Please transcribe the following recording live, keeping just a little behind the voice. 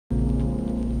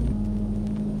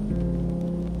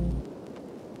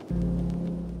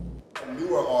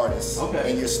artist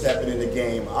and you're stepping in the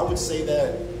game, I would say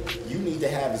that you need to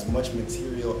have as much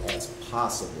material as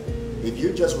possible. If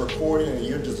you're just recording and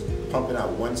you're just pumping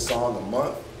out one song a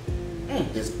month,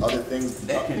 there's other things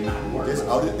that cannot work. There's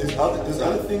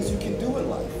other things you can do in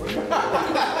life.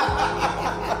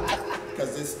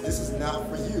 Because this is not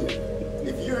for you.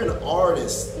 If you're an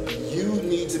artist, you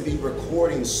need to be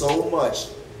recording so much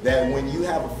that when you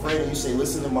have a friend and you say,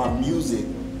 listen to my music,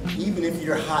 even if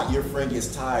you're hot, your friend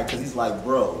gets tired because he's like,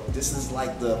 bro, this is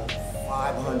like the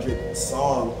 500th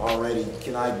song already.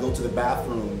 Can I go to the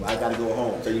bathroom? I gotta go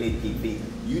home. So you need to keep beating.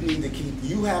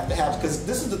 You have to have, because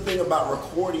this is the thing about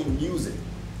recording music.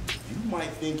 You might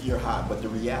think you're hot, but the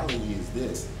reality is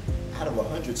this. Out of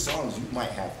 100 songs, you might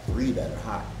have 3 that are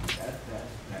hot.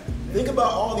 Think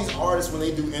about all these artists when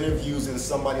they do interviews and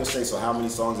somebody will say, so how many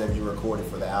songs have you recorded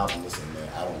for the album? Listen, man,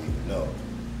 I don't even know.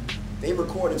 They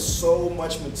recorded so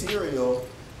much material,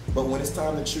 but when it's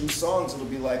time to choose songs, it'll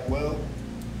be like, well,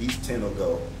 these 10 will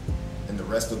go, and the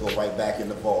rest will go right back in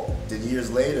the vault. Then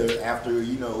years later, after,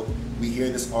 you know, we hear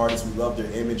this artist, we love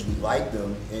their image, we like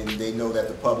them, and they know that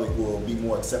the public will be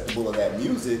more acceptable of that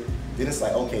music, then it's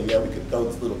like, okay, yeah, we could throw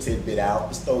this little tidbit out,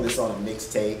 let's throw this on a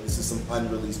mixtape, this is some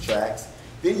unreleased tracks.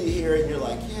 Then you hear it and you're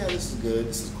like, yeah, this is good,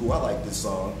 this is cool, I like this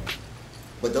song.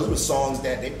 But those were songs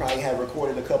that they probably had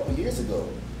recorded a couple years ago.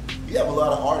 You have a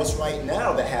lot of artists right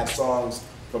now that have songs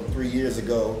from 3 years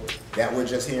ago that we're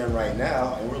just hearing right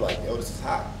now, and we're like, yo, this is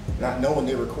hot. Not knowing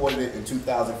they recorded it in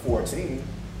 2014,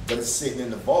 but it's sitting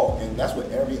in the vault, and that's what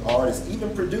every artist,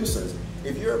 even producers.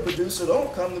 If you're a producer,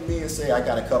 don't come to me and say, I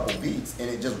got a couple beats, and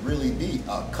it just really be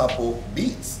a couple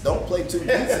beats. Don't play 2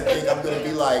 beats and think I'm gonna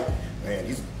be like, man,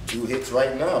 these 2 hits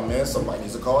right now, man. Somebody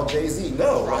needs to call Jay-Z.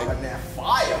 No, like that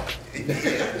fire.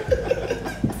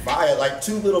 Fire, like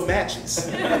 2 little matches.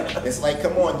 It's like,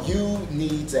 come on, you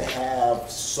need to have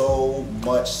so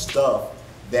much stuff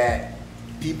that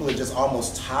people are just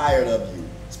almost tired of you.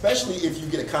 Especially if you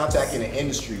get a contact in the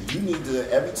industry, you need to,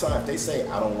 every time if they say,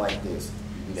 I don't like this,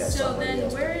 you need to have so then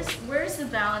else where's the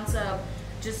balance of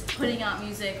just putting out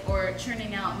music or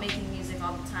churning out, making music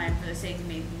all the time for the sake of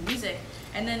making music,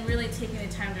 and then really taking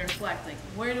the time to reflect, like,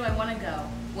 where do I want to go?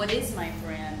 What is my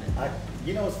brand?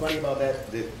 You know what's funny about that?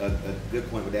 A good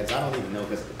point with that is I don't even know,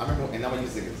 because I remember, and I'm going to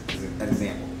use it as an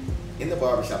example. In the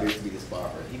barbershop, there used to be this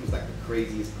barber. He was like the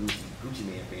craziest Gucci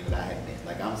Man fan that I had met.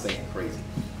 Like, I'm saying crazy.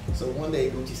 So one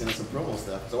day, Gucci sent us some promo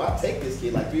stuff. So I take this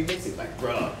kid like 3 mixtapes, like,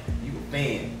 bruh, you a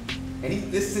fan.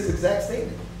 And this is his exact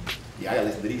statement. Yeah, I gotta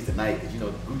listen to these tonight, because you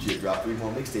know Gucci had dropped 3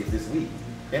 more mixtapes this week.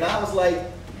 And I was like,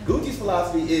 Gucci's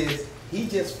philosophy is, he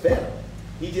just fed him.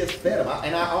 He just fed him.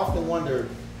 And I often wonder,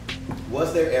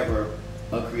 was there ever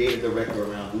a creative director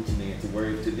around Gucci Man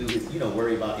to do his,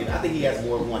 worry about it? I think he has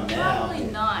more than one now. Probably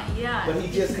not, yeah. But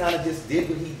he just kind of just did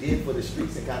what he did for the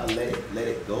streets and kind of let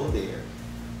it go there.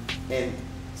 And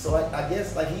so I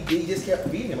guess like he just kept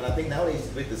feeding him. And I think nowadays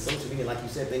with the social media, like you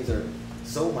said, things are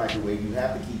so microwave. You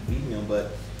have to keep feeding him,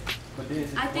 but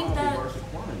I think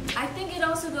it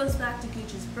also goes back to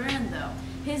Gucci's brand, though.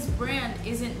 His brand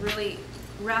isn't really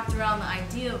wrapped around the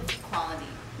idea of quality,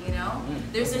 you know?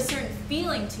 There's a certain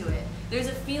feeling to it. There's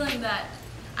a feeling that,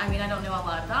 I mean, I don't know a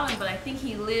lot about him, but I think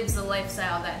he lives the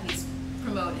lifestyle that he's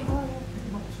promoting.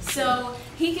 So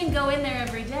he can go in there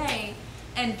every day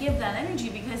and give that energy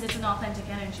because it's an authentic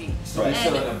energy. So he's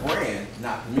selling a brand,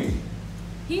 not the music.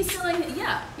 He's selling,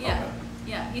 yeah. Okay.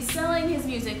 Yeah, he's selling his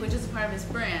music, which is a part of his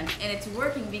brand, and it's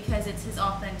working because it's his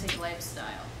authentic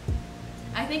lifestyle.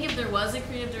 I think if there was a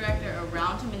creative director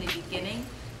around him in the beginning,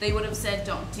 they would have said,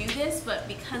 don't do this, but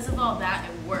because of all that,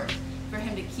 it worked for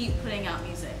him to keep putting out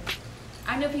music.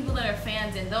 I know people that are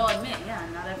fans, and they'll admit, yeah,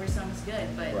 not every song's good,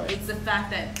 but it's the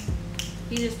fact that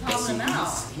he just popped them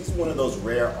out. He's one of those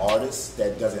rare artists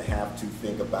that doesn't have to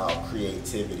think about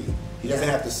creativity. He doesn't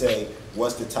have to say,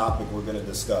 what's the topic we're going to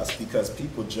discuss, because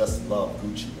people just love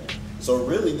Gucci, man. So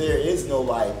really there is no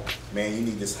like, man, you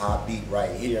need this hot beat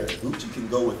right here. Gucci can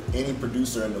go with any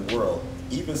producer in the world,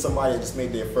 even somebody that just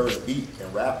made their first beat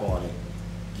and rap on it,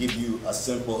 give you a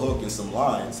simple hook and some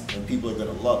lines, and people are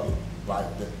going to love it. Like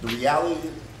the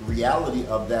reality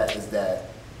of that is that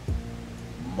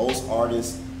most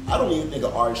artists, I don't even think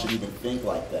an artist should even think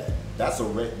like that.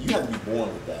 You have to be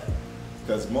born with that.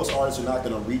 Because most artists are not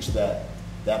going to reach that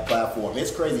platform.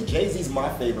 It's crazy. Jay-Z's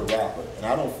my favorite rapper, and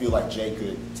I don't feel like Jay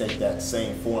could take that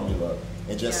same formula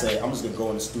and just say, I'm just going to go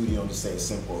in the studio and just say a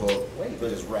simple hook, but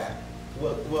just rap.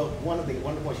 Well, one of the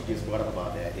points you just brought up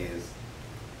about that is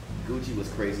Gucci was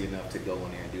crazy enough to go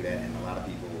in there and do that, and a lot of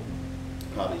people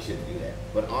probably shouldn't do that.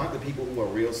 But aren't the people who are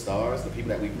real stars, the people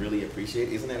that we really appreciate,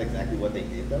 isn't that exactly what they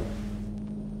did though?